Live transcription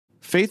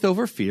Faith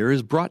Over Fear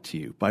is brought to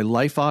you by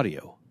Life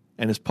Audio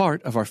and is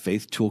part of our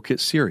Faith Toolkit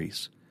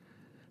series.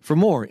 For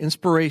more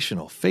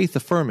inspirational,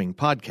 faith-affirming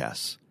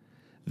podcasts,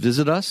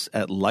 visit us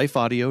at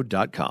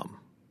lifeaudio.com.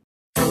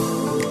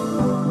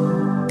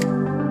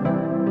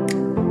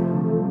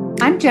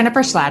 I'm Jennifer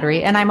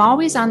Slattery, and I'm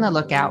always on the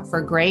lookout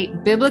for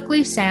great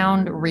biblically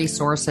sound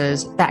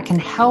resources that can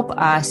help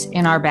us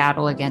in our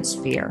battle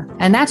against fear.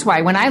 And that's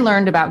why when I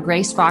learned about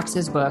Grace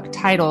Fox's book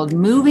titled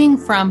Moving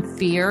from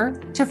Fear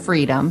to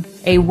Freedom,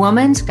 A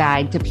Woman's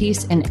Guide to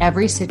Peace in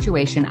Every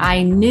Situation,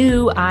 I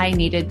knew I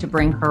needed to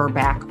bring her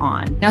back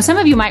on. Now, some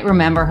of you might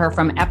remember her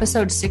from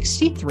episode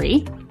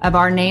 63 of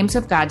our Names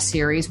of God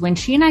series, when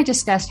she and I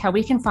discussed how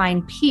we can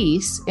find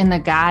peace in the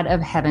God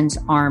of Heaven's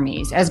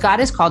armies, as God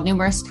is called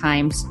numerous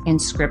times in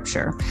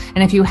Scripture.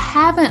 And if you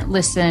haven't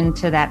listened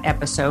to that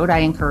episode, I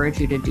encourage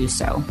you to do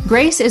so.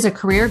 Grace is a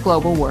career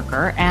global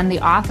worker and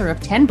the author of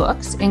 10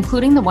 books,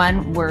 including the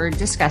one we're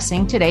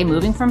discussing today,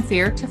 Moving from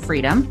Fear to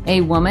Freedom, A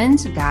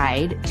Woman's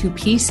Guide to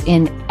Peace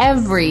in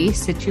Every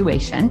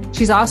Situation.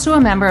 She's also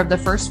a member of the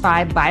First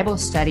Five Bible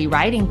Study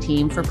writing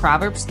team for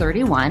Proverbs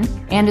 31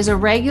 and is a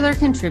regular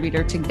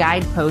contributor to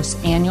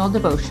Guideposts annual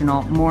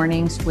devotional,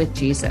 Mornings with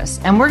Jesus.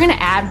 And we're going to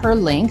add her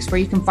links where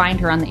you can find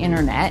her on the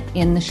internet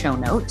in the show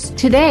notes.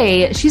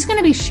 Today, she's going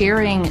to be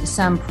sharing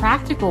some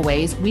practical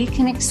ways we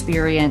can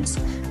experience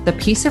the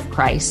peace of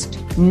Christ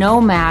no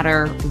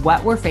matter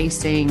what we're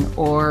facing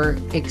or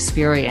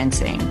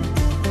experiencing.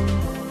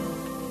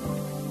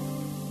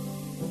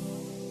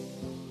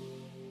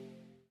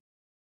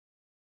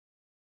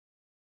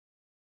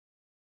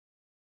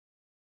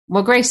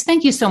 Well, Grace,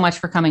 thank you so much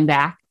for coming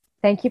back.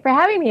 Thank you for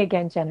having me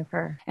again,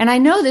 Jennifer. And I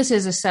know this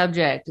is a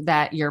subject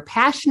that you're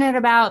passionate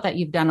about, that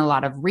you've done a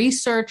lot of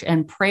research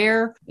and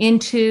prayer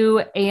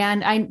into.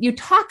 And you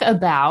talk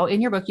about,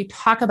 in your book, you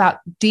talk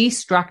about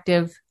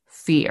destructive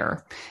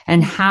fear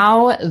and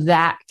how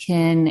that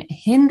can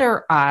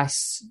hinder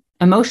us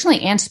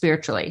emotionally and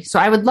spiritually. So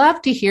I would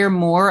love to hear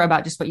more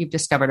about just what you've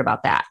discovered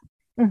about that.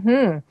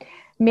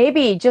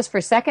 Maybe just for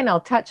a second, I'll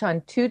touch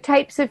on two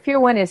types of fear.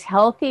 One is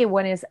healthy,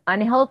 one is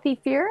unhealthy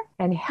fear.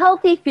 And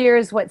healthy fear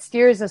is what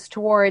steers us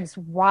towards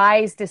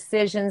wise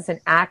decisions and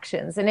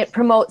actions, and it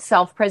promotes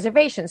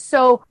self-preservation.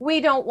 So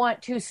we don't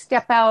want to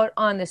step out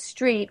on the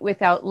street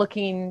without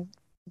looking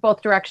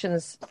both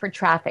directions for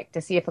traffic to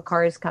see if a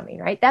car is coming,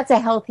 right? That's a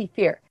healthy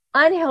fear.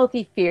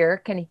 Unhealthy fear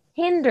can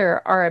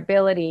hinder our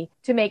ability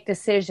to make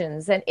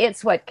decisions, and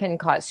it's what can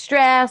cause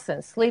stress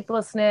and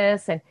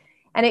sleeplessness,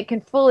 and it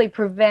can fully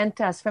prevent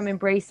us from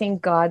embracing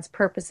God's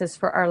purposes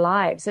for our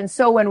lives. And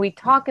so when we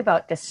talk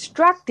about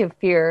destructive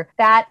fear,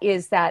 that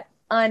is that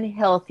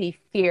unhealthy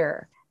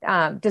fear.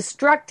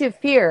 Destructive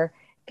fear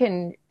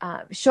can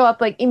show up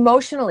like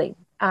emotionally.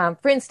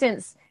 For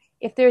instance,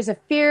 if there's a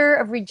fear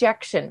of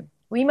rejection,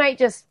 we might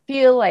just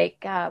feel like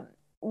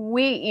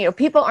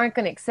people aren't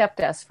going to accept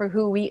us for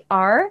who we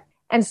are.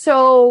 And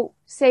so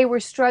say we're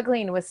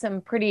struggling with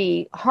some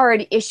pretty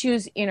hard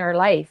issues in our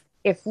life.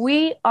 If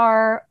we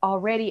are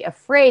already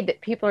afraid that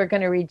people are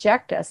going to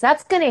reject us,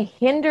 that's going to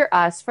hinder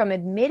us from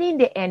admitting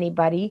to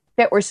anybody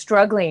that we're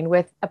struggling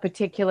with a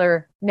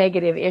particular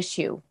negative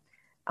issue.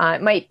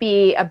 It might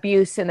be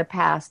abuse in the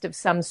past of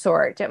some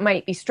sort. It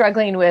might be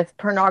struggling with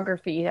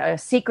pornography, a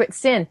secret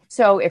sin.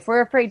 So if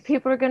we're afraid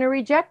people are going to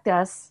reject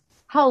us,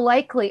 how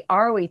likely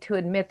are we to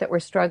admit that we're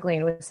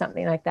struggling with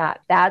something like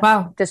that?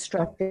 That's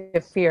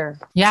destructive fear.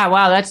 Yeah,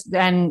 wow. That's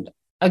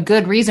a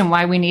good reason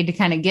why we need to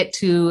kind of get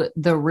to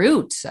the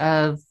roots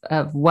of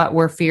what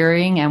we're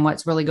fearing and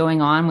what's really going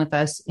on with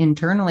us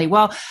internally.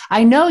 Well,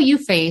 I know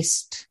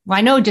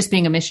just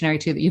being a missionary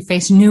too, that you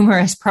faced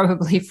numerous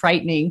probably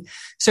frightening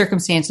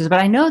circumstances, but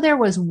I know there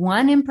was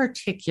one in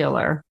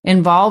particular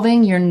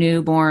involving your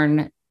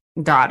newborn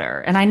daughter.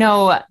 And I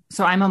know,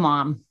 so I'm a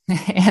mom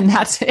and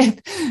that's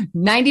it.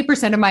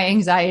 90% of my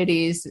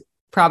anxieties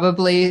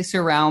probably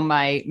surround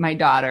my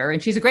daughter,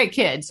 and she's a great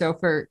kid. So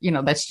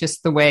that's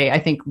just the way I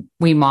think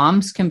we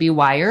moms can be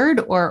wired,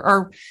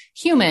 or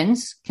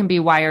humans can be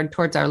wired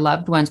towards our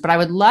loved ones. But I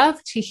would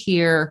love to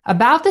hear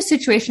about the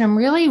situation and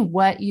really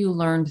what you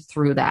learned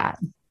through that.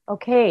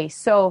 Okay.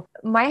 So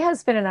my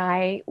husband and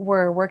I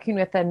were working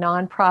with a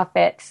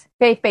nonprofit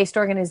faith-based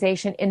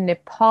organization in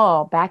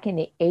Nepal back in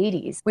the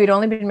 80s. We'd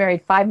only been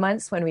married 5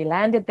 months when we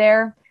landed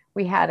there.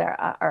 We had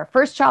our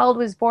first child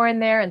was born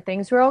there and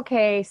things were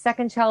okay.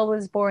 Second child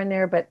was born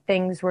there, but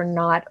things were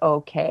not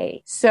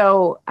okay.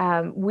 So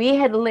we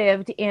had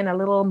lived in a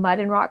little mud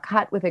and rock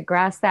hut with a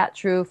grass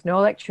thatch roof, no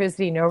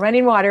electricity, no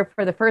running water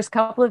for the first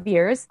couple of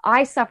years.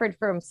 I suffered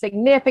from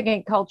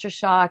significant culture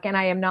shock, and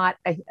I am not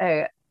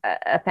a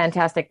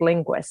fantastic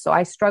linguist. So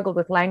I struggled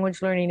with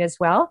language learning as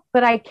well.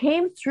 But I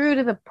came through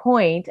to the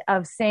point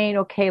of saying,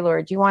 okay,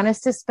 Lord, do you want us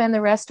to spend the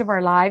rest of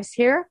our lives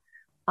here?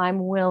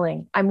 I'm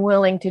willing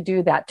to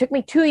do that. It took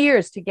me 2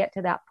 years to get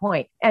to that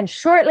point. And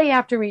shortly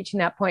after reaching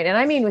that point, and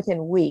I mean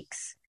within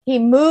weeks, he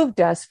moved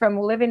us from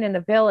living in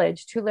the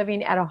village to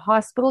living at a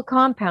hospital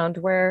compound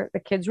where the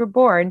kids were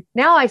born.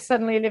 Now I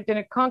suddenly lived in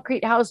a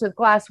concrete house with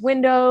glass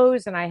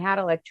windows, and I had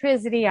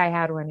electricity, I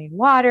had running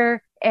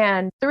water.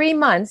 And 3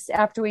 months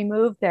after we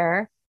moved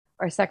there,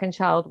 our second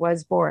child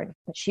was born.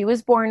 She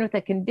was born with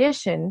a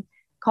condition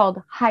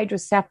called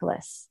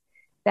hydrocephalus.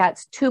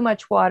 That's too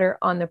much water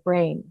on the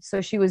brain.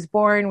 So she was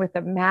born with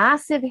a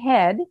massive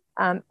head.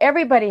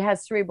 Everybody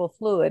has cerebral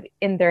fluid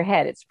in their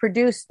head. It's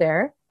produced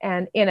there.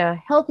 And in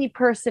a healthy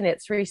person,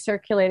 it's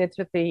recirculated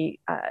through the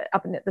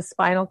up in the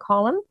spinal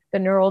column, the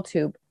neural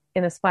tube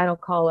in the spinal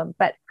column.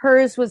 But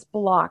hers was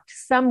blocked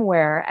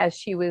somewhere as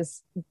she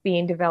was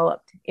being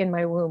developed in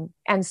my womb.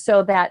 And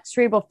so that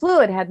cerebral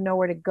fluid had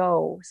nowhere to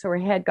go. So her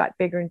head got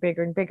bigger and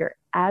bigger and bigger.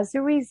 As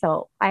a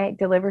result, I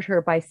delivered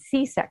her by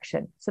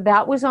C-section. So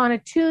that was on a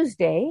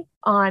Tuesday.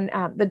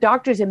 The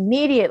doctors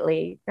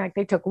immediately, like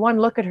they took one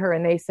look at her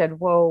and they said,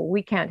 whoa,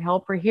 we can't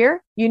help her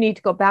here. You need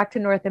to go back to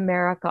North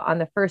America on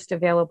the first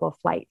available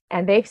flight.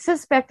 And they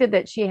suspected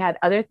that she had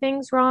other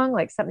things wrong,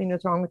 like something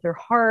was wrong with her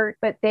heart,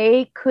 but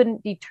they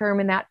couldn't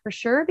determine that for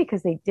sure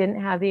because they didn't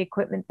have the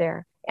equipment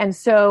there. And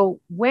so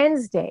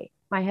Wednesday,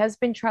 my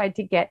husband tried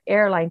to get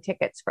airline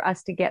tickets for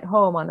us to get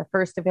home on the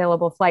first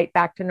available flight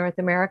back to North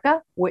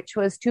America, which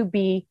was to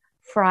be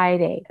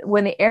Friday.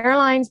 When the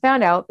airlines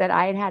found out that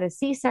I had had a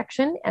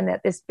C-section and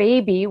that this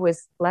baby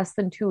was less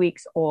than 2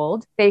 weeks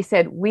old, they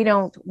said, we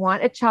don't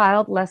want a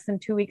child less than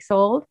 2 weeks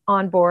old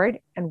on board.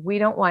 And we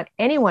don't want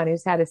anyone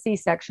who's had a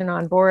C-section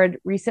on board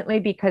recently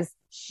because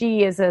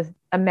she is a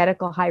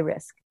medical high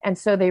risk. And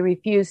so they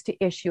refused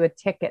to issue a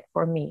ticket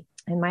for me.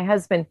 And my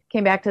husband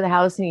came back to the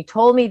house and he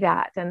told me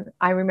that. And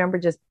I remember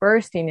just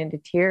bursting into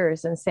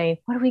tears and saying,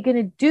 what are we going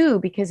to do?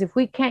 Because if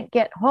we can't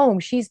get home,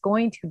 she's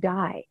going to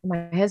die.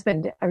 My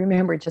husband, I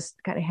remember, just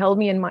kind of held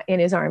me in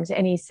his arms.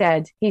 And he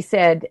said,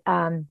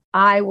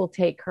 I will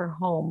take her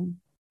home.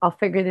 I'll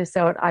figure this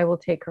out. I will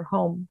take her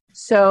home.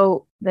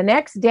 So the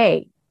next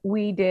day,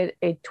 we did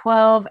a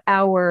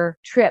 12-hour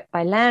trip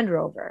by Land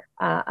Rover.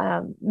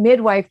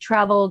 Midwife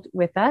traveled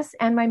with us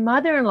and my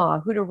mother-in-law,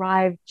 who'd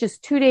arrived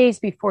just 2 days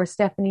before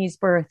Stephanie's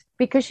birth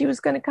because she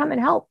was going to come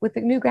and help with the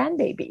new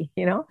grandbaby,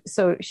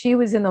 So she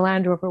was in the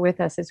Land Rover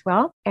with us as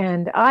well.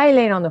 And I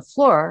laid on the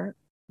floor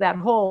that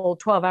whole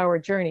 12-hour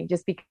journey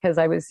just because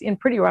I was in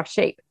pretty rough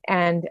shape.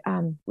 And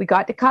we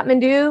got to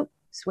Kathmandu,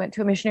 went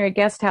to a missionary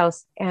guest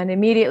house, and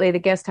immediately the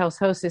guest house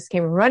hostess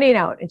came running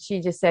out and she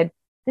just said,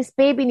 this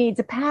baby needs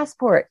a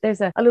passport. There's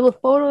a little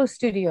photo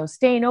studio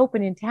staying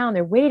open in town.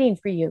 They're waiting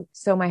for you.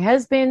 So my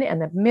husband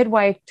and the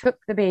midwife took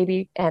the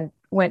baby and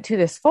went to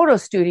this photo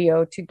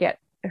studio to get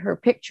her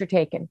picture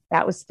taken.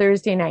 That was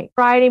Thursday night.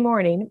 Friday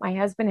morning, my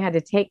husband had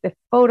to take the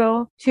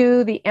photo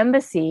to the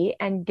embassy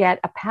and get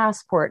a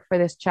passport for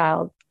this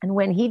child. And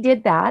when he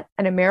did that,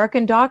 an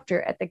American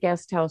doctor at the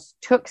guest house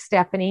took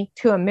Stephanie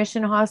to a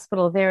mission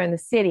hospital there in the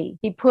city.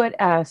 He put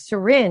a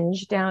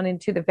syringe down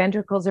into the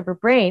ventricles of her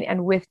brain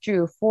and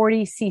withdrew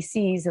 40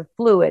 cc's of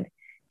fluid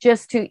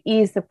just to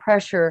ease the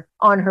pressure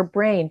on her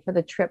brain for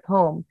the trip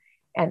home.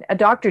 And a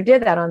doctor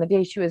did that on the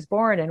day she was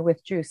born and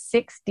withdrew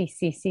 60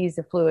 cc's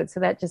of fluid. So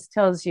that just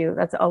tells you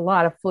that's a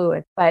lot of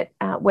fluid. But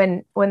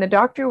when the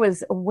doctor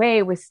was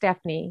away with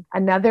Stephanie,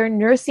 another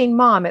nursing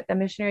mom at the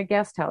missionary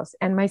guest house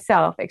and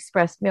myself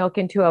expressed milk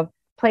into a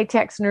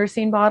Playtex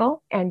nursing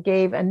bottle and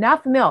gave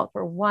enough milk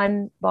for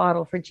one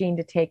bottle for Jean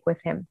to take with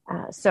him.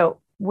 So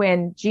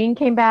when Jean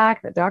came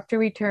back, the doctor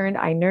returned,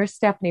 I nursed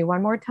Stephanie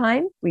one more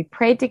time. We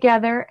prayed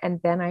together, and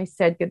then I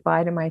said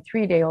goodbye to my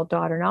 3-day-old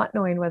daughter, not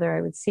knowing whether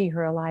I would see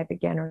her alive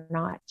again or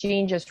not.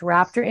 Jean just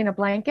wrapped her in a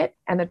blanket,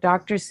 and the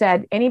doctor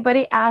said,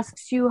 anybody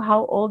asks you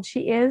how old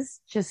she is,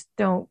 just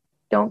don't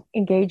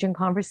engage in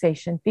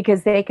conversation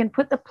because they can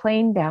put the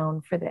plane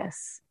down for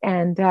this.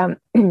 And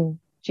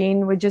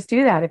Jean would just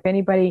do that. If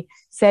anybody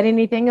said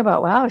anything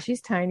about, wow, she's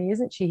tiny,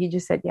 isn't she? He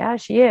just said, yeah,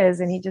 she is.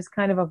 And he just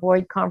kind of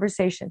avoid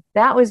conversation.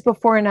 That was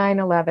before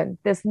 9/11.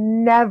 This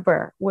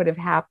never would have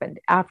happened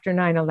after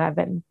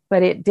 9/11,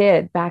 but it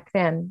did back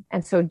then.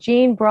 And so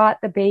Jean brought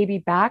the baby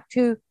back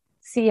to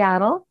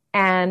Seattle,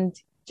 and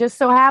just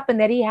so happened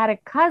that he had a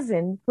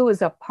cousin who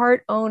was a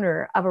part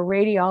owner of a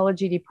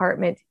radiology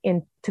department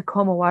in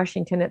Tacoma,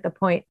 Washington at the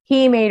point.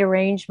 He made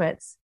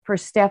arrangements for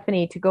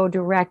Stephanie to go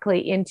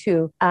directly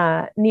into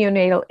a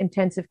neonatal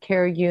intensive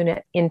care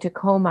unit in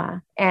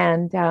Tacoma.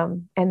 And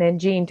then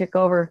Jean took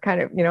over kind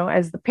of,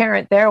 as the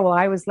parent there while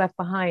I was left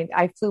behind.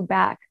 I flew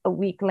back a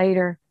week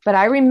later. But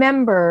I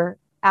remember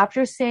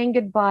after saying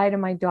goodbye to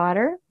my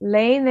daughter,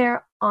 laying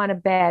there on a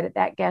bed at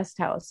that guest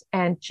house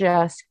and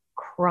just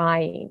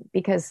crying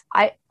because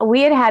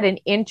we had an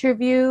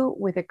interview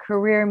with a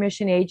career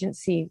mission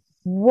agency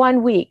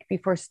 1 week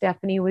before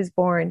Stephanie was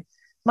born.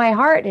 My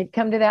heart had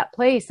come to that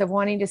place of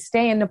wanting to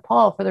stay in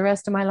Nepal for the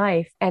rest of my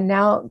life. And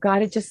now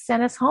God had just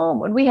sent us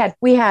home. And we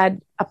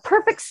had a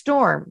perfect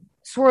storm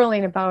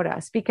swirling about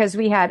us because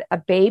we had a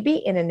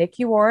baby in a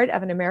NICU ward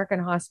of an American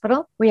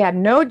hospital. We had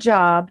no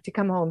job to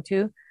come home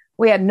to.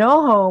 We had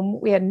no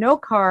home. We had no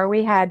car.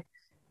 We had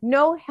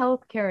no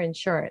health care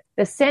insurance.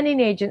 The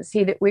sending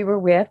agency that we were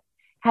with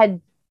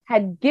had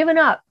given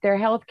up their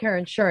health care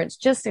insurance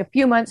just a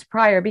few months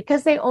prior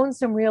because they owned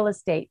some real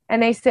estate.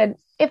 And they said,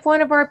 if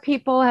one of our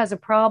people has a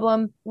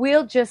problem,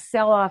 we'll just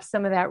sell off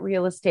some of that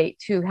real estate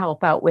to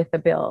help out with the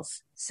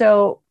bills.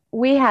 So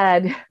we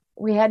had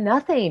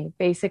nothing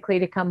basically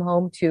to come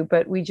home to,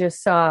 but we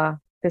just saw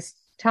this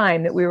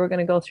time that we were going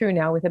to go through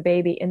now with a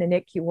baby in the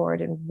NICU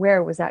ward, and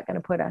where was that going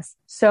to put us?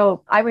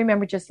 So I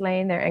remember just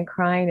laying there and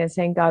crying and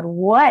saying, God,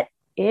 what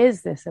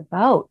is this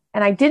about?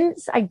 And I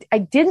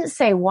didn't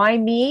say, why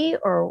me?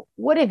 Or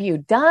what have you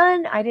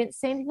done? I didn't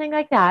say anything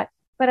like that,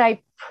 but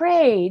I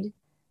prayed,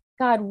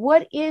 God,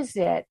 what is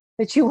it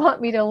that you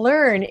want me to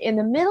learn in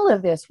the middle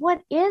of this?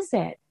 What is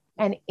it?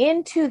 And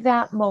into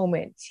that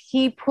moment,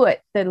 he put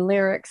the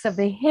lyrics of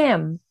the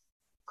hymn,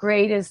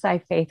 Great is Thy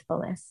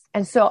Faithfulness.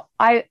 And so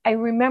I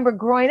remember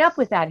growing up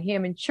with that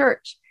hymn in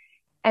church,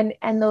 and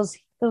those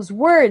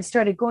words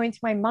started going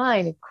through my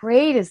mind.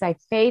 Great is Thy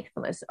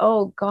faithfulness.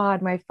 Oh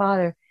God, my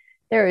Father,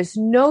 there is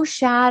no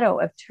shadow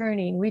of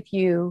turning with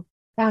you.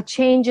 Thou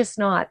changest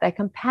not. Thy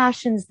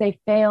compassions, they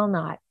fail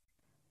not.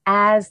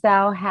 As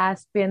thou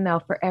hast been, thou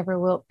forever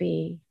wilt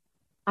be.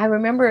 I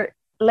remember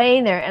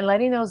laying there and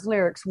letting those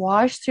lyrics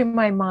wash through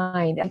my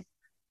mind.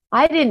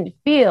 I didn't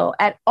feel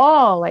at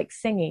all like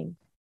singing,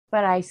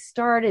 but I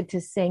started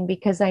to sing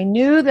because I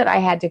knew that I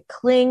had to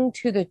cling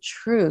to the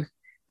truth.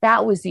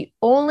 That was the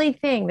only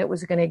thing that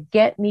was going to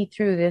get me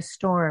through this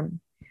storm.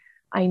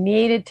 I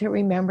needed to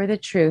remember the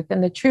truth.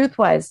 And the truth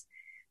was,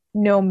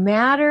 no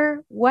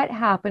matter what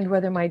happened,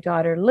 whether my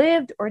daughter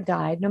lived or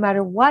died, no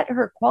matter what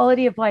her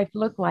quality of life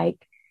looked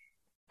like,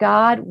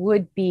 God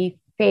would be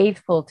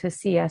faithful to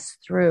see us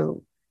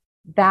through.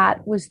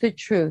 That was the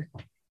truth.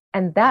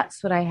 And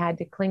that's what I had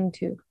to cling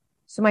to.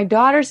 So my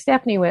daughter,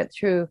 Stephanie, went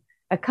through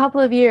a couple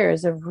of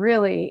years of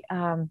really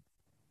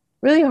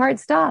hard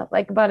stuff,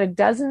 like about a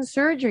dozen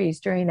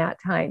surgeries during that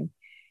time.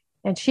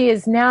 And she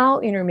is now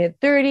in her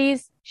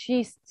mid-30s.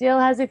 She still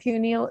has a few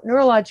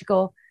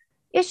neurological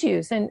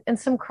issues and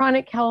some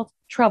chronic health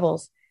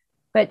troubles,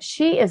 but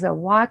she is a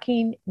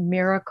walking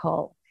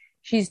miracle.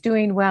 She's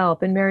doing well,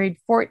 been married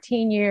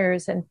 14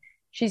 years, and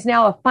she's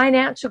now a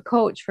financial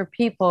coach for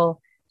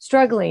people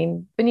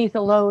struggling beneath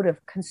a load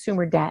of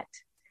consumer debt.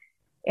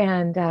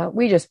 And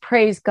we just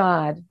praise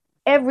God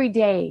every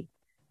day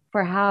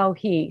for how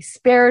he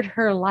spared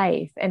her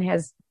life and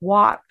has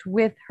walked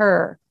with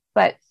her.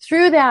 But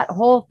through that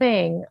whole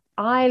thing,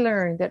 I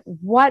learned that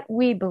what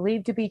we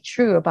believe to be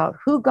true about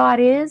who God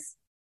is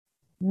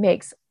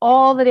makes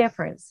all the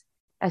difference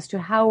as to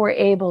how we're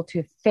able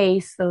to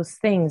face those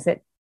things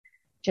that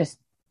just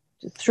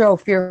throw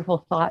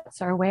fearful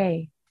thoughts our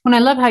way. And I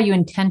love how you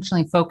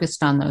intentionally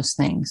focused on those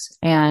things.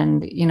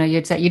 And,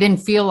 you said you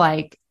didn't feel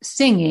like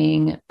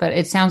singing, but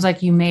it sounds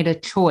like you made a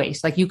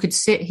choice. Like you could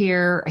sit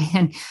here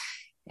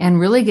and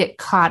really get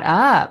caught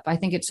up. I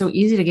think it's so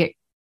easy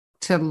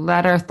to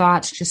let our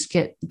thoughts just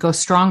go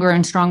stronger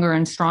and stronger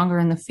and stronger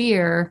in the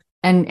fear.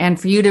 And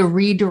for you to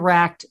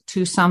redirect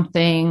to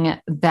something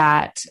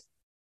that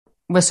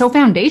was so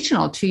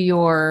foundational to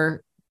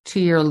your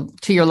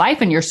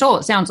life and your soul.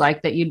 It sounds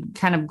like that you'd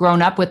kind of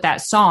grown up with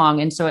that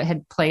song. And so it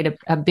had played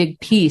a big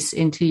piece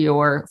into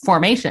your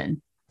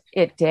formation.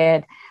 It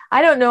did.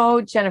 I don't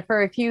know,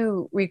 Jennifer, if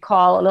you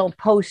recall a little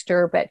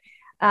poster, but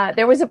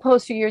there was a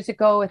poster years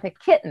ago with a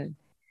kitten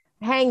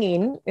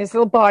hanging. His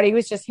little body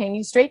was just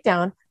hanging straight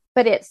down,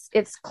 but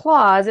its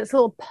claws, its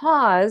little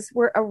paws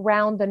were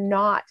around the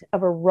knot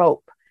of a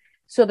rope.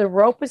 So the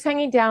rope was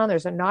hanging down.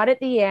 There's a knot at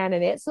the end,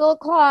 and its little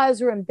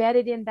claws were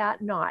embedded in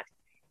that knot.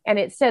 And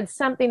it said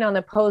something on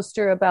the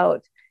poster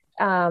about,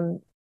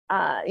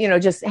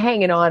 just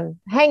hanging on,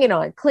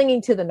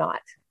 clinging to the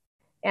knot.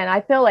 And I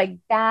feel like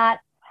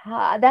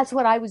that's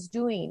what I was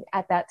doing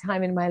at that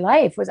time in my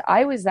life.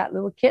 I was that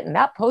little kitten.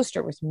 That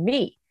poster was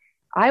me.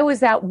 I was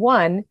that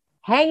one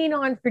hanging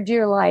on for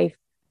dear life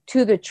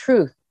to the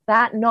truth.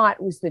 That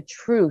knot was the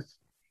truth.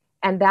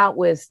 And that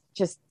was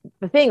just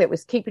the thing that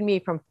was keeping me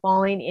from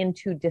falling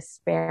into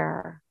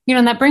despair.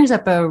 And that brings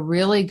up a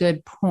really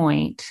good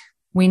point.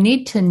 We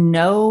need to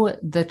know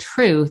the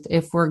truth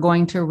if we're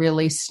going to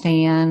really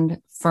stand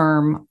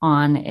firm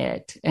on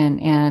it.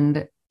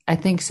 And I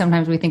think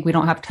sometimes we think we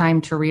don't have time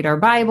to read our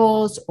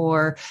Bibles,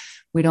 or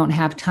we don't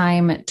have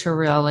time to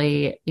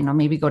really,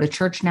 maybe go to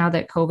church now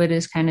that COVID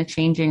is kind of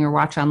changing, or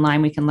watch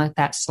online. We can let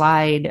that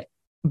slide.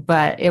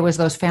 But it was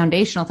those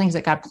foundational things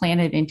that got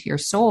planted into your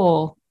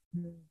soul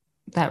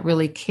that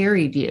really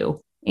carried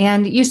you.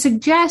 And you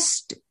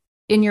suggest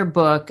in your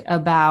book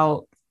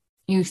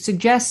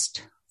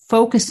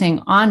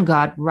focusing on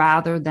God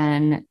rather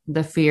than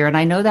the fear. And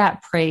I know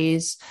that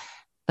praise,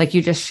 like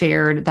you just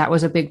shared, that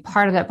was a big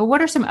part of that. But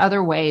what are some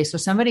other ways? So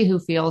somebody who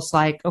feels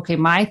like, okay,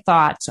 my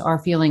thoughts are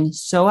feeling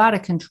so out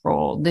of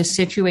control, this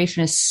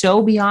situation is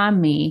so beyond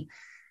me,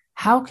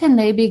 how can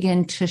they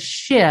begin to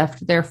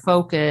shift their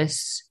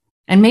focus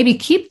and maybe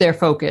keep their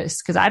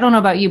focus? Because I don't know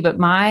about you, but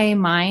my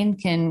mind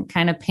can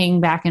kind of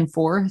ping back and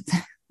forth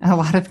a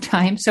lot of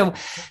times. So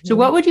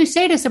what would you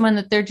say to someone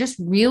that they're just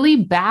really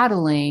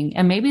battling,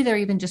 and maybe they're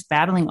even just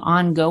battling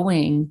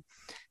ongoing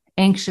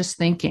anxious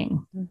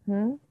thinking?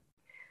 Mm-hmm.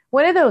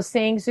 One of those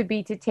things would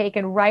be to take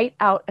and write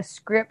out a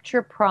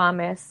scripture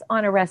promise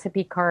on a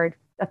recipe card,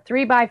 a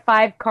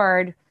 3x5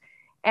 card,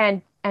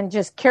 and and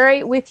just carry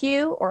it with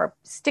you or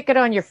stick it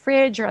on your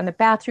fridge or on the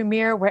bathroom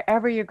mirror,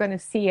 wherever you're going to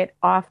see it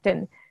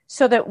often,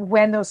 so that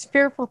when those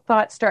fearful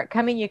thoughts start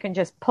coming, you can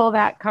just pull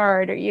that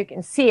card or you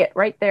can see it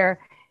right there.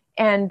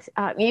 And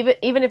even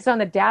if it's on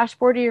the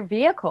dashboard of your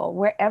vehicle,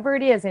 wherever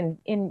it is in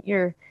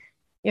your,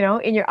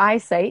 in your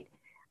eyesight,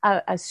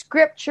 a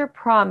scripture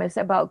promise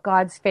about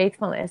God's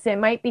faithfulness. It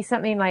might be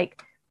something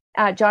like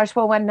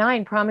Joshua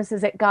 1:9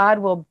 promises that God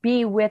will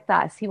be with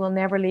us. He will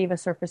never leave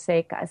us or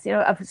forsake us.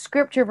 A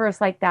scripture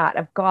verse like that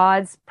of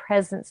God's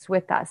presence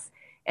with us,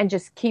 and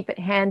just keep it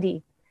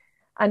handy.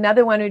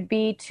 Another one would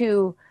be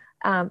to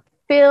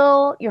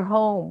fill your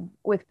home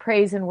with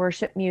praise and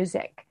worship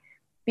music,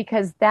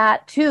 because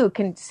that too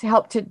can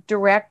help to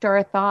direct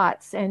our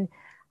thoughts and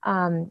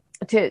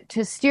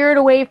to steer it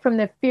away from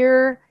the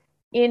fear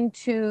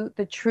into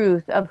the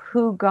truth of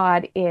who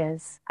God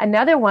is.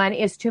 Another one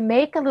is to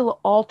make a little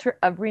altar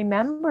of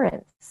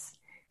remembrance.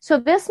 So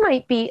this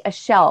might be a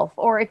shelf,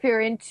 or if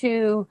you're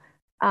into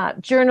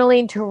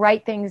journaling, to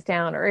write things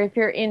down, or if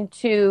you're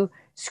into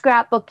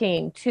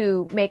scrapbooking,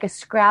 to make a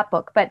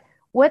scrapbook. But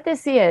what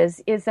this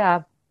is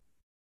a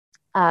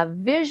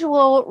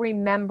visual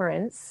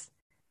remembrance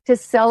to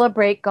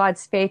celebrate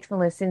God's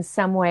faithfulness in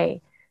some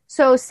way.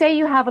 So say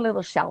you have a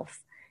little shelf.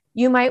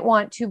 You might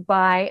want to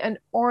buy an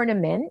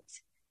ornament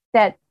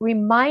that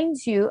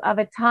reminds you of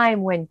a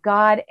time when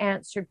God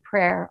answered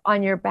prayer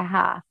on your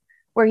behalf,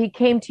 where he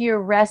came to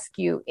your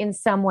rescue in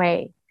some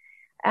way.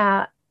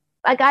 Like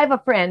I have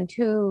a friend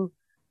who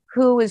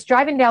was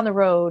driving down the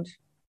road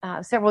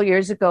several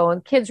years ago,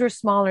 and kids were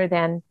smaller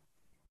then.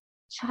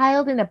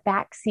 Child in a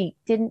back seat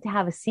didn't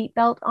have a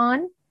seatbelt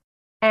on,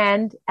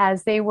 and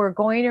as they were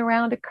going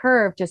around a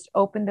curve, just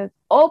opened the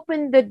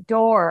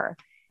door,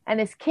 and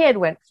this kid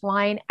went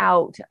flying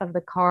out of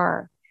the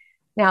car.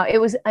 Now, it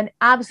was an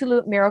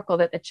absolute miracle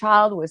that the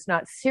child was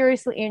not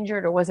seriously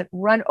injured or wasn't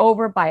run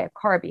over by a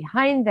car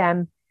behind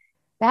them.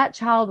 That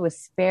child was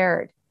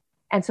spared.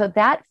 And so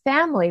that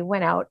family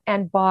went out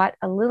and bought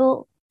a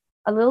little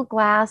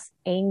glass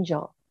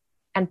angel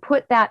and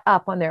put that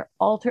up on their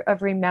altar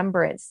of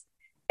remembrance.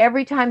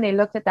 Every time they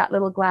looked at that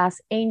little glass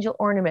angel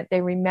ornament,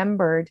 they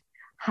remembered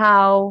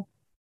how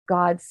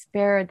God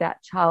spared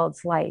that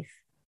child's life.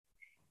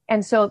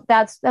 And so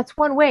that's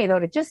one way, though,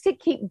 to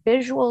keep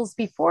visuals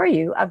before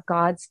you of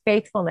God's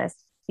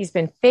faithfulness. He's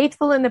been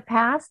faithful in the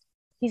past.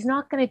 He's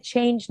not going to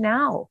change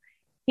now.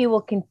 He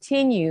will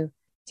continue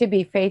to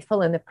be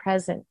faithful in the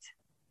present.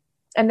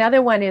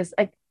 Another one is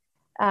like,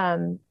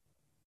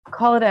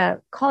 call it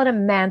a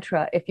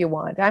mantra if you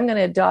want. I'm going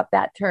to adopt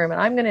that term,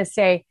 and I'm going to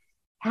say,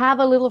 have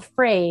a little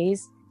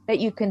phrase that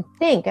you can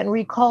think and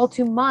recall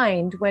to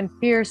mind when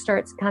fear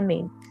starts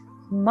coming.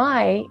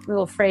 My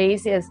little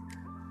phrase is,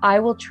 I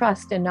will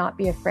trust and not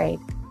be afraid.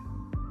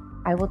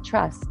 I will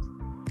trust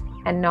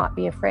and not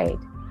be afraid.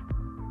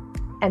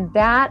 And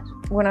that,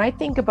 when I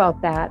think about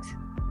that,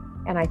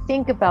 and I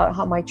think about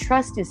how my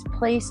trust is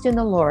placed in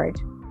the Lord,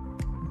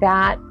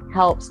 that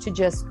helps to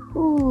just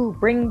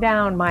bring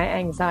down my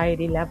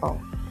anxiety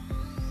level.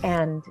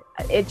 And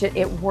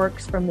it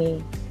works for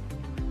me.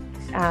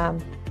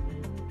 Here's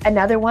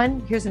another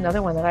one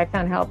that I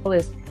found helpful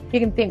is, you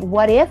can think,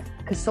 what if?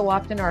 Because so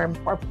often our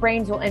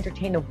brains will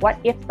entertain the what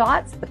if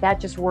thoughts, but that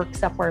just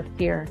works up our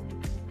fear.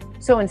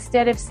 So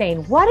instead of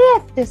saying, what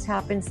if this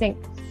happens, think,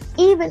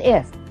 even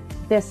if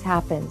this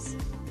happens,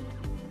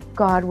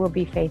 God will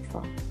be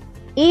faithful.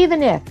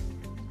 Even if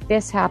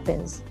this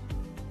happens,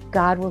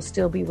 God will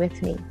still be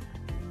with me.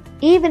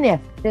 Even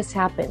if this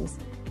happens,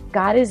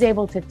 God is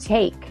able to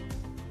take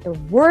the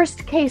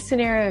worst case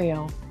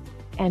scenario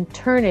and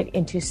turn it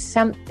into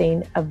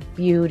something of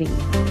beauty.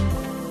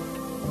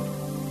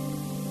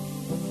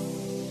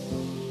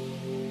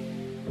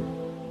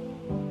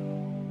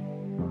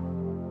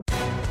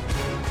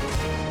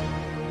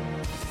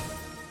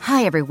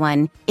 Hi,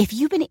 everyone. If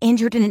you've been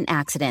injured in an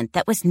accident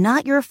that was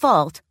not your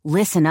fault,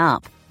 listen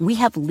up. We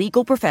have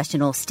legal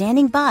professionals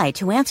standing by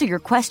to answer your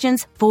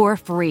questions for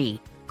free.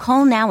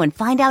 Call now and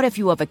find out if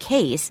you have a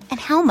case and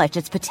how much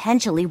it's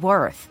potentially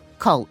worth.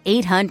 Call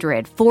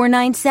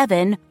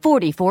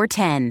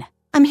 800-497-4410.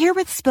 I'm here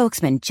with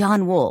spokesman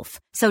John Wolf.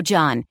 So,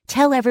 John,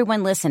 tell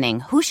everyone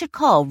listening who should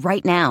call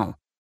right now.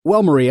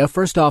 Well, Maria,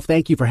 first off,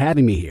 thank you for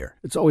having me here.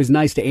 It's always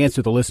nice to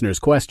answer the listeners'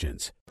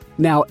 questions.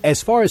 Now,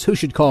 as far as who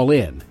should call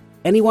in,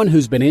 anyone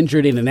who's been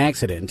injured in an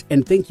accident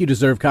and think you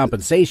deserve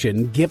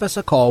compensation, give us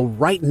a call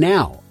right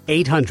now.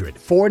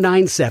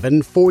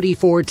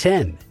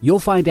 800-497-4410. You'll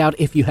find out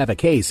if you have a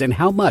case and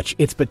how much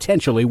it's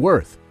potentially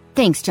worth.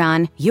 Thanks,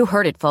 John. You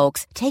heard it,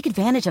 folks. Take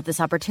advantage of this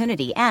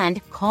opportunity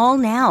and call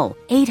now.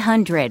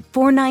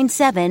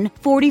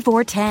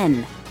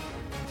 800-497-4410.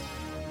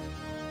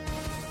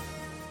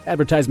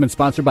 Advertisement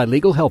sponsored by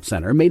Legal Help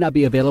Center. May not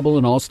be available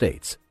in all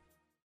states.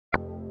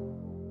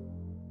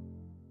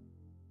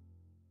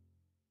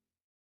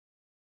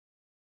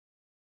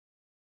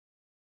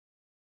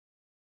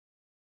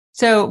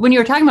 So when you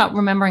were talking about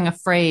remembering a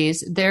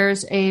phrase,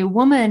 there's a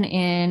woman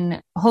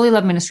in Holy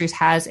Love Ministries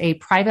has a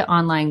private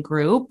online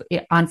group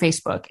on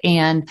Facebook.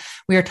 And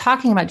we were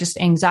talking about just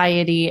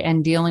anxiety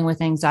and dealing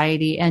with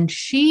anxiety. And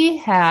she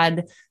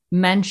had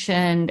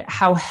mentioned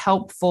how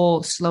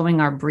helpful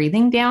slowing our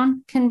breathing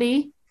down can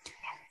be.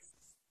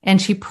 And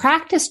she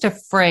practiced a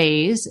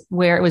phrase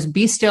where it was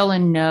be still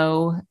and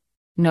know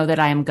that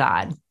I am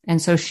God.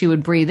 And so she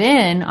would breathe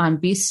in on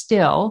be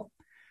still,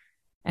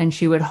 and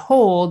she would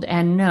hold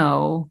and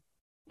know,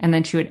 and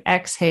then she would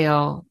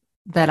exhale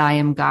that I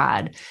am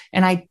God.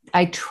 And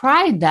I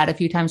tried that a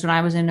few times when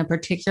I was in a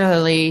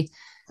particularly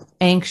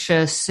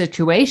anxious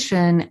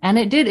situation, and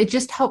it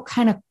just helped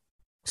kind of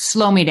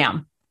slow me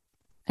down.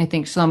 I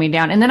think slow me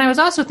down. And then I was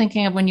also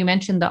thinking of when you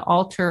mentioned the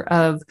altar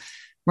of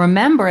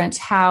remembrance,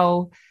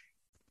 how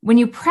when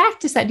you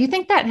practice that, do you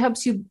think that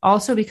helps you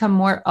also become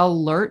more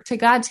alert to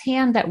God's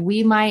hand that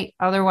we might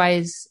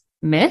otherwise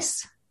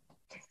miss?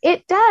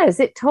 It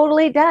does. It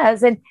totally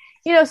does. And,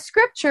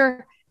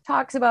 scripture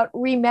talks about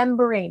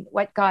remembering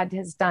what God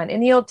has done.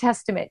 In the Old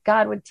Testament,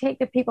 God would take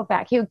the people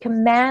back. He would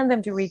command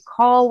them to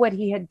recall what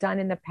he had done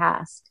in the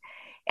past.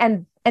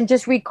 And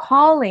just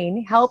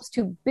recalling helps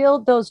to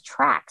build those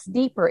tracks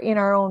deeper in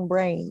our own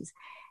brains.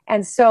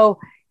 And so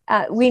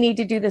we need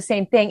to do the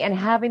same thing. And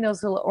having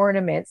those little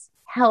ornaments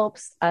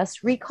helps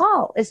us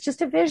recall. It's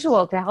just a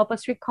visual to help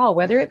us recall,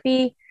 whether it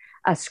be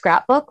a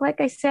scrapbook, like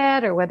I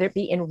said, or whether it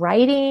be in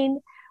writing.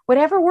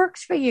 Whatever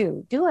works for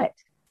you, do it.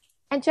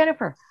 And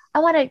Jennifer, I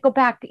want to go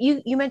back.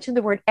 You mentioned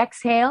the word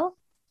exhale.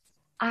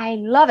 I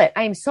love it.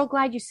 I am so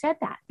glad you said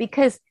that,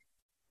 because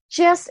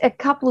just a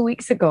couple of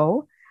weeks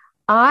ago,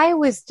 I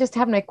was just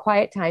having a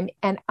quiet time,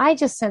 and I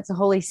just sensed the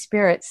Holy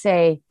Spirit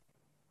say,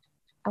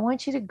 I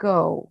want you to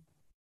go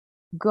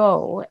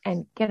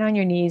and get on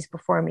your knees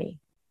before me.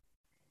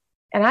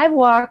 And I've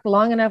walked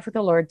long enough with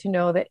the Lord to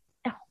know that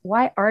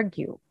why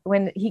argue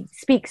when he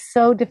speaks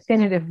so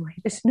definitively?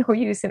 There's no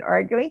use in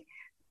arguing.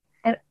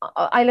 And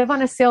I live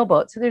on a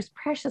sailboat, so there's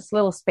precious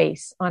little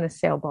space on a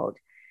sailboat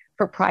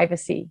for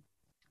privacy.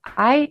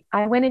 I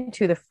went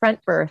into the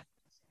front berth.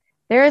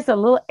 There is a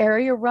little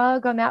area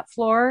rug on that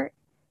floor,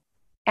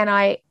 and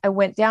I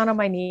went down on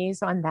my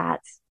knees on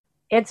that.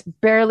 It's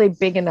barely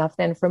big enough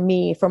then for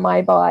me, for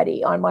my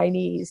body, on my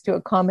knees to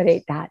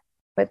accommodate that.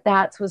 But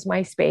that was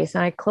my space,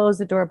 and I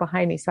closed the door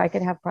behind me so I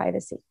could have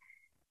privacy.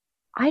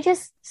 I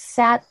just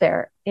sat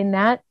there in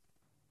that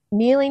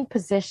kneeling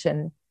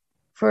position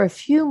for a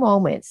few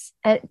moments.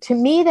 And to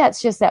me,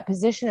 that's just that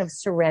position of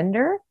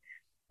surrender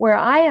where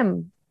I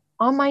am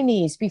on my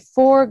knees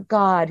before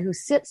God who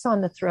sits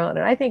on the throne.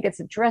 And I think it's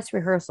a dress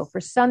rehearsal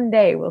for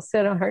someday we'll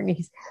sit on our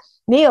knees,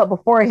 kneel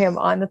before him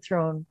on the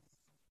throne.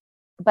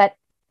 But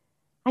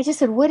I just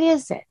said, what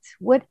is it?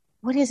 What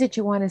is it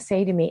you want to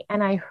say to me?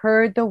 And I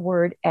heard the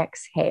word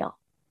exhale.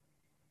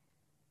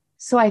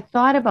 So I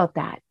thought about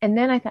that. And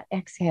then I thought,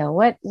 exhale,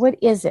 what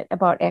is it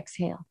about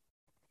exhale?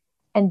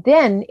 And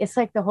then it's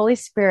like the Holy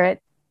Spirit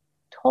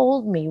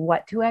told me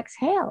what to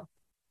exhale.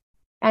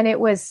 And it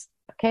was,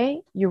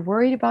 okay, you're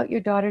worried about your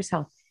daughter's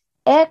health.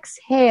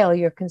 Exhale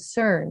your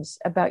concerns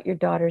about your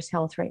daughter's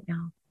health right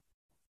now.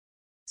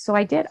 So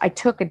I did. I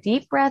took a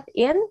deep breath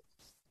in,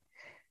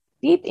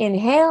 deep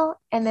inhale,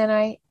 and then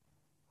I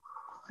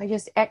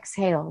just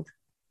exhaled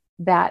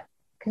that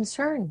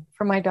concern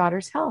for my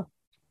daughter's health.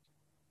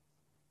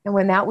 And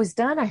when that was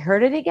done, I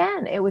heard it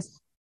again. It was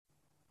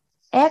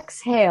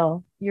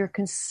exhale your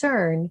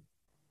concern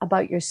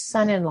about your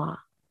son-in-law.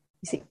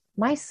 You see,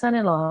 my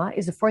son-in-law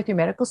is a fourth-year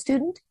medical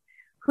student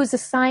who's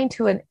assigned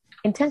to an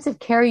intensive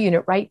care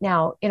unit right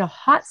now in a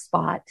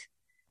hotspot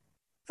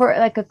for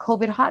like a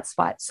COVID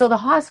hotspot. So the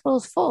hospital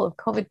is full of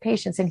COVID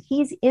patients, and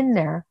he's in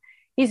there.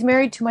 He's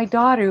married to my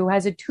daughter who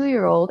has a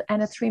 2-year-old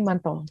and a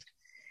 3-month-old.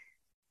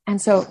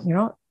 And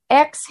so,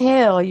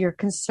 exhale your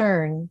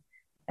concern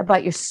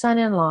about your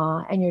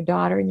son-in-law and your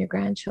daughter and your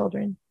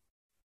grandchildren.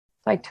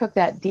 So I took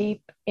that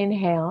deep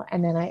inhale,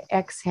 and then I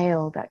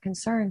exhaled that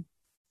concern.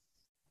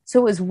 So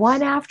it was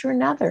one after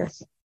another.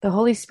 The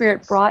Holy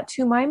Spirit brought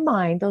to my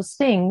mind those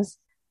things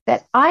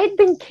that I'd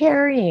been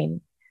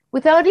carrying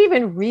without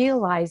even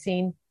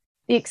realizing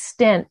the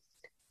extent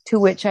to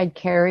which I'd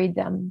carried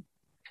them.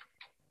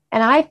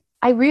 And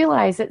I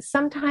realized that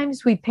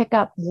sometimes we pick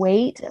up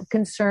weight of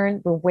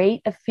concern, the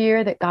weight of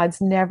fear that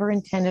God's never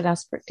intended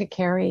us to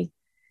carry.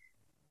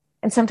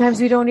 And sometimes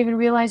we don't even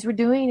realize we're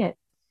doing it.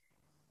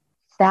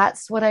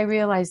 That's what I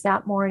realized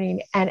that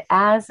morning. And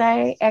as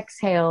I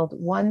exhaled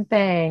one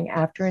thing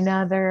after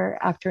another,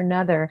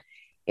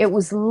 it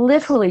was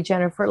literally,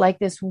 Jennifer, like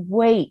this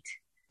weight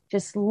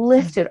just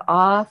lifted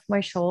off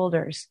my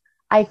shoulders.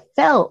 I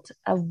felt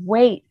a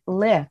weight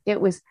lift. It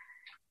was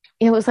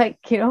like,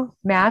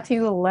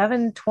 Matthew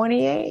 11,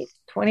 28,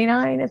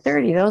 29, and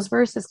 30. Those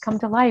verses come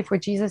to life where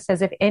Jesus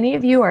says, if any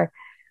of you are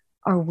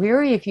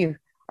weary, if you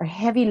are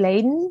heavy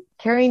laden,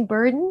 carrying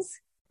burdens,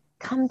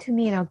 come to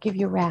me and I'll give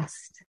you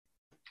rest.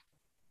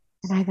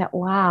 And I thought,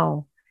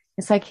 wow,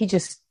 it's like he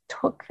just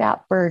took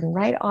that burden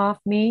right off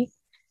me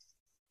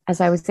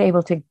as I was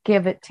able to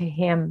give it to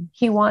him.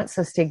 He wants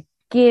us to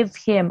give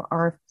him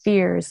our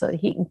fears so that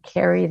he can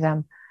carry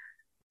them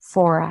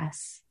for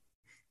us.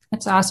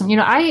 That's awesome.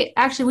 I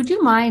actually, would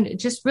you mind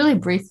just really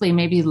briefly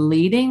maybe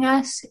leading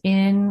us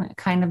in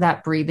kind of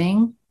that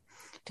breathing,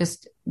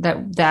 just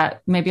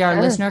that maybe our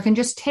listener can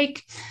just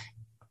take,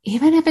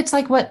 even if it's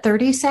like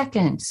 30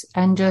 seconds,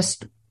 and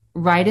just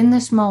right in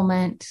this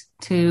moment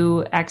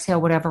to exhale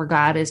whatever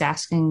God is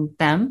asking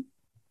them.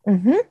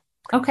 Mm-hmm.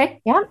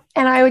 Okay. Yeah.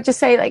 And I would just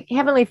say,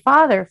 Heavenly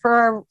Father,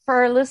 for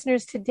our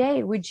listeners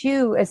today, would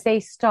you, as they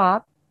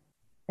stop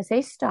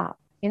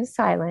in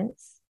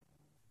silence,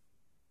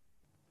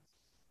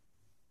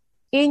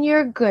 in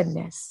your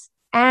goodness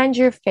and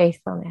your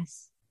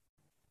faithfulness,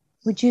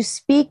 would you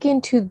speak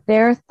into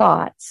their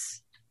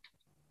thoughts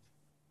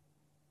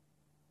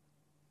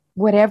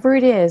whatever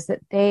it is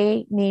that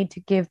they need to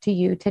give to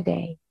you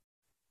today?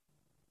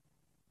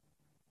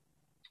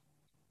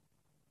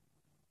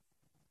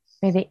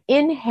 May they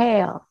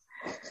inhale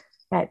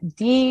that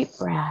deep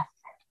breath,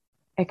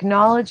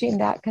 acknowledging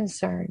that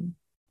concern.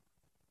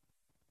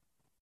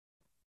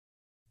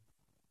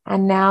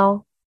 And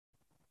now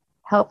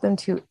help them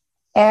to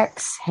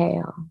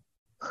exhale,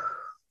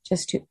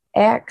 just to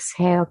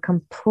exhale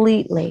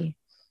completely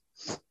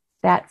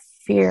that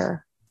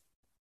fear,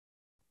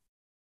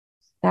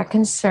 that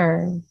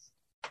concern,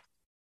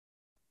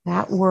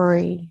 that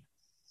worry,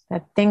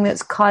 that thing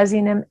that's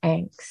causing them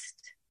angst.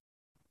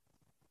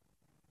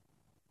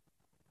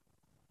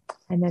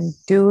 And then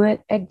do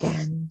it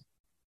again.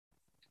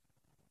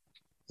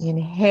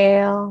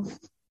 Inhale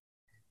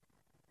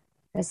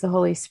as the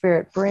Holy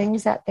Spirit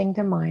brings that thing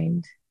to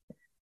mind.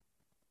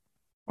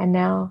 And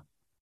now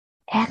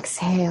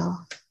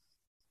exhale.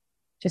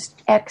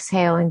 Just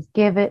exhale and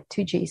give it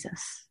to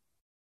Jesus.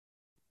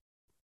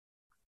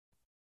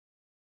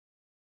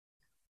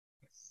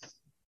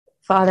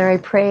 Father, I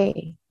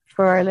pray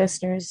for our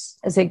listeners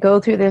as they go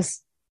through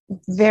this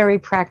very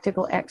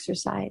practical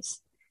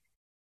exercise.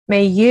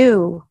 May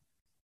you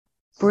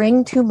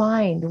bring to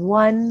mind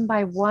one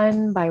by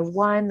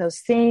one those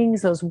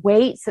things, those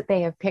weights that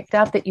they have picked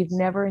up that you've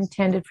never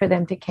intended for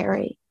them to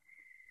carry.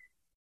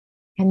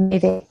 And may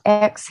they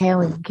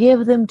exhale and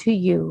give them to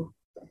you.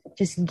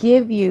 Just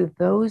give you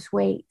those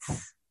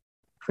weights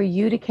for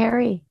you to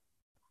carry.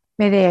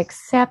 May they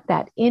accept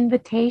that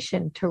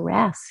invitation to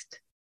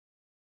rest.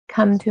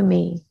 Come to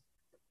me.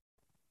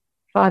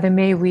 Father,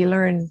 may we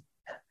learn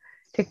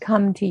to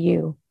come to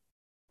you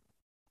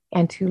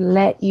and to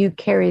let you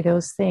carry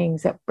those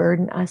things that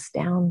burden us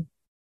down,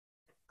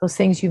 those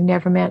things you've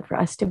never meant for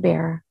us to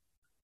bear.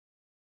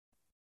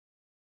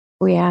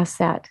 We ask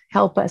that.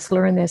 Help us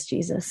learn this,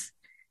 Jesus.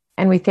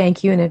 And we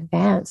thank you in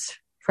advance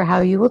for how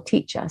you will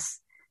teach us.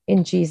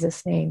 In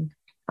Jesus' name,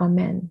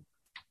 amen.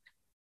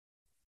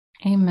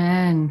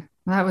 Amen.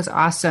 That was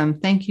awesome.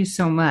 Thank you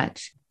so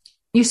much.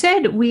 You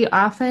said we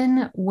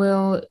often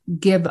will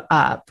give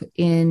up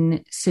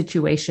in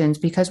situations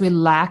because we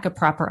lack a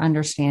proper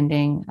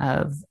understanding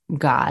of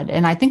God.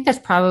 And I think that's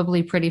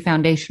probably pretty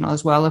foundational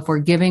as well. If we're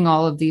giving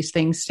all of these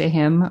things to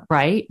him,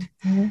 right?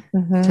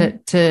 Mm-hmm.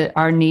 To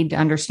our need to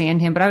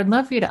understand him. But I would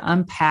love for you to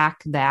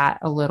unpack that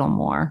a little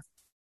more.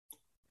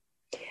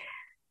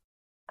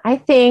 I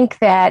think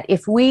that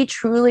if we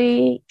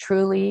truly,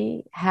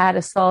 truly had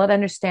a solid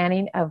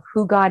understanding of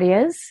who God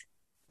is,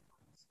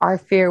 our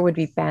fear would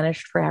be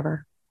banished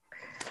forever.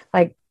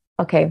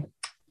 Okay,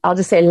 I'll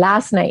just say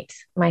last night,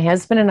 my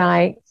husband and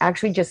I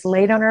actually just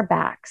laid on our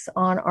backs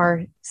on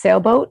our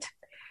sailboat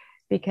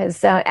because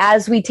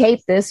as we tape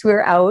this,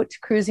 we're out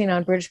cruising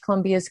on British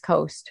Columbia's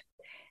coast.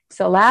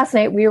 So last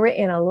night we were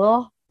in a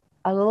little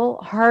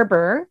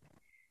harbor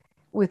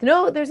with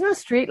there's no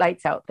street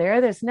lights out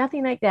there. There's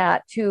nothing like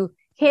that to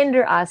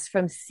hinder us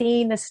from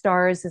seeing the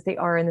stars as they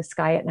are in the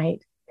sky at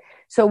night.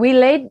 So we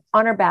laid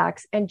on our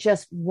backs and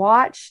just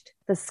watched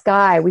the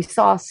sky. We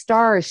saw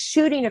stars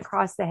shooting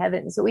across the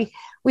heavens. So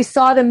we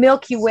saw the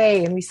Milky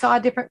Way and we saw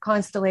different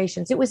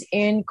constellations. It was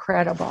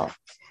incredible.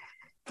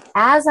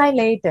 As I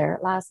laid there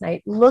last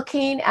night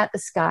looking at the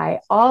sky,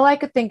 all I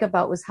could think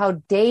about was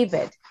how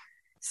David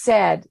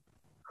said,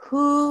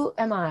 "Who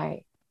am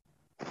I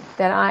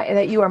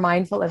that you are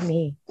mindful of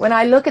me?" When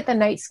I look at the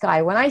night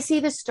sky, when I see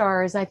the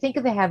stars, I think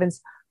of the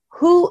heavens,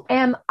 who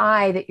am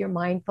I that you're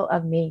mindful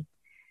of me?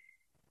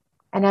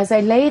 And as I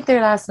laid there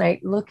last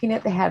night looking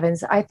at the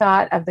heavens, I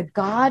thought of the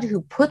God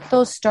who put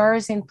those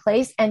stars in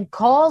place and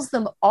calls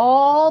them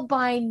all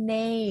by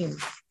name.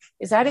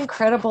 Is that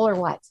incredible or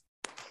what?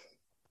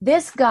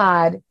 This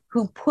God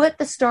who put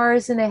the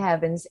stars in the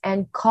heavens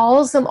and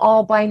calls them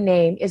all by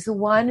name is the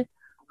one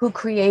who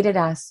created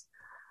us,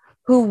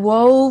 who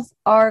wove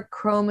our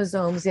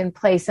chromosomes in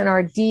place and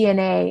our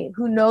DNA,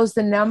 who knows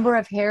the number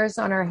of hairs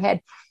on our head.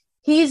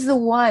 He's the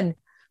one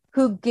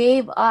who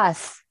gave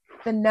us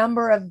the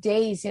number of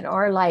days in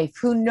our life,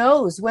 who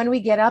knows when we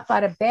get up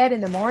out of bed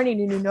in the morning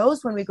and who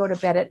knows when we go to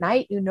bed at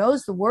night, who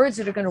knows the words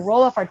that are going to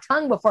roll off our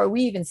tongue before we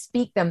even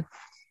speak them.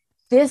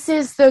 This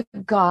is the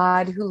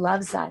God who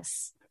loves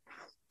us.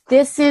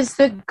 This is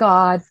the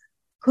God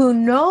who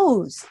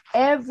knows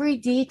every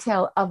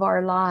detail of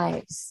our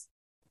lives.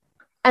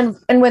 And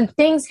when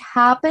things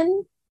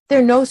happen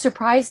they're no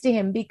surprise to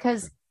him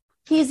because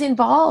he's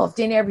involved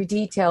in every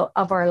detail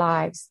of our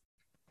lives.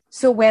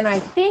 So when I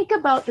think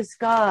about this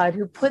God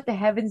who put the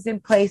heavens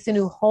in place and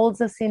who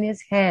holds us in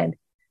his hand,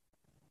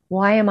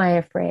 why am I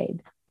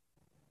afraid?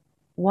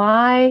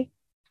 Why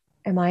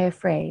am I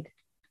afraid?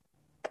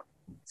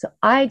 So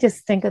I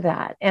just think of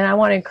that. And I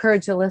want to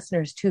encourage the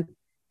listeners to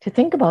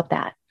think about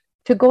that,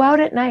 to go out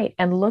at night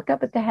and look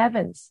up at the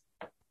heavens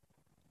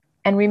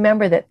and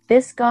remember that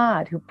this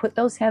God who put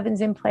those heavens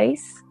in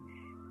place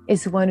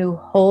is the one who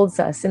holds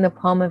us in the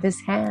palm of his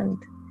hand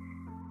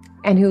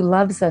and who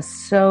loves us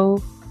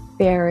so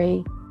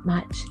very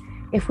much.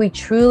 If we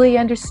truly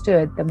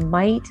understood the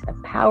might, the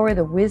power,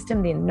 the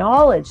wisdom, the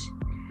knowledge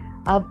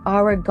of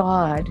our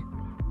God,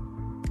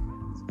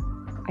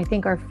 I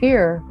think our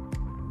fear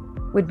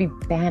would be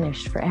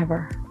banished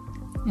forever.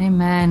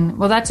 Amen.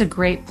 Well, that's a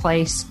great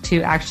place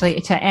to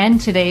end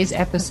today's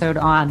episode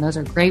on. Those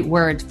are great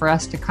words for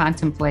us to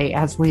contemplate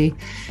as we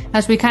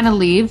kind of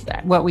leave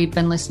what we've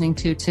been listening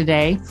to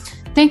today.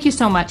 Thank you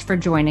so much for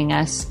joining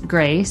us,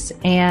 Grace.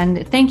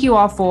 And thank you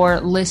all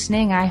for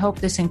listening. I hope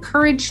this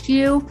encouraged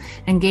you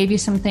and gave you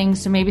some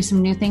things, maybe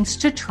some new things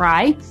to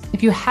try.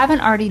 If you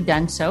haven't already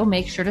done so,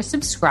 make sure to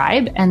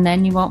subscribe and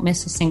then you won't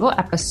miss a single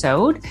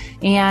episode.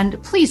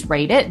 And please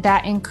rate it.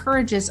 That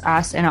encourages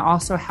us and it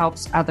also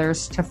helps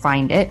others to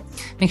find it.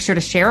 Make sure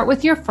to share it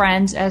with your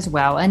friends as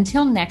well.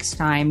 Until next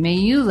time, may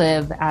you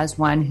live as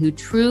one who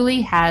truly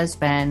has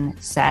been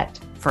set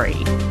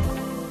free.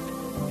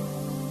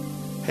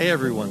 Hey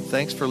everyone,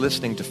 thanks for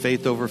listening to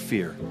Faith Over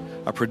Fear,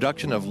 a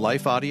production of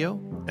Life Audio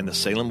and the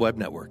Salem Web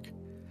Network.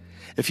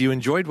 If you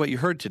enjoyed what you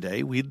heard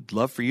today, we'd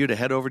love for you to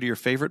head over to your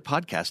favorite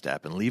podcast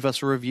app and leave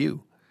us a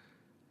review.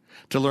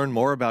 To learn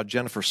more about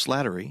Jennifer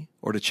Slattery,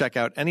 or to check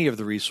out any of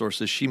the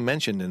resources she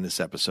mentioned in this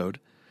episode,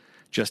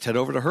 just head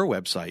over to her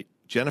website,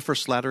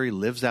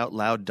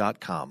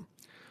 jenniferslatterylivesoutloud.com,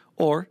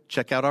 or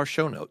check out our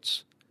show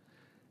notes.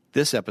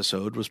 This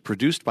episode was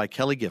produced by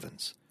Kelly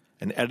Givens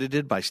and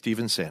edited by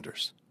Stephen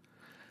Sanders.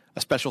 A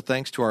special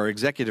thanks to our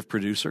executive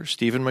producer,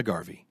 Stephen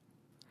McGarvey.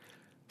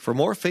 For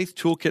more Faith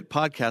Toolkit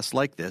podcasts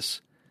like this,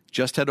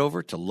 just head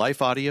over to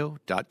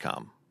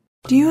lifeaudio.com.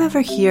 Do you ever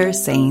hear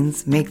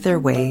sayings make their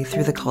way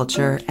through the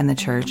culture and the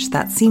church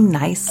that seem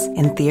nice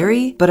in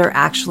theory, but are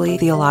actually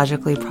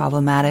theologically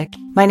problematic?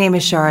 My name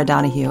is Shara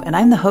Donahue, and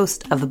I'm the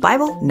host of The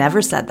Bible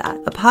Never Said That,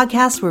 a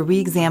podcast where we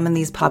examine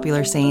these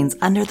popular sayings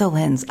under the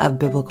lens of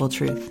biblical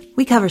truth.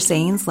 We cover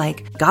sayings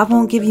like, God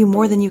won't give you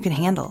more than you can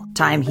handle,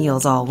 time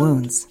heals all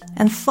wounds,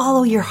 and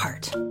follow your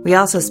heart. We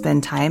also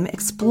spend time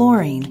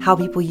exploring how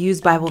people use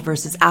Bible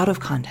verses out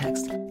of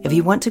context. If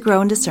you want to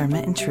grow in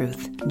discernment and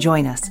truth,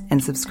 join us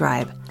and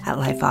subscribe at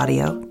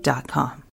lifeaudio.com.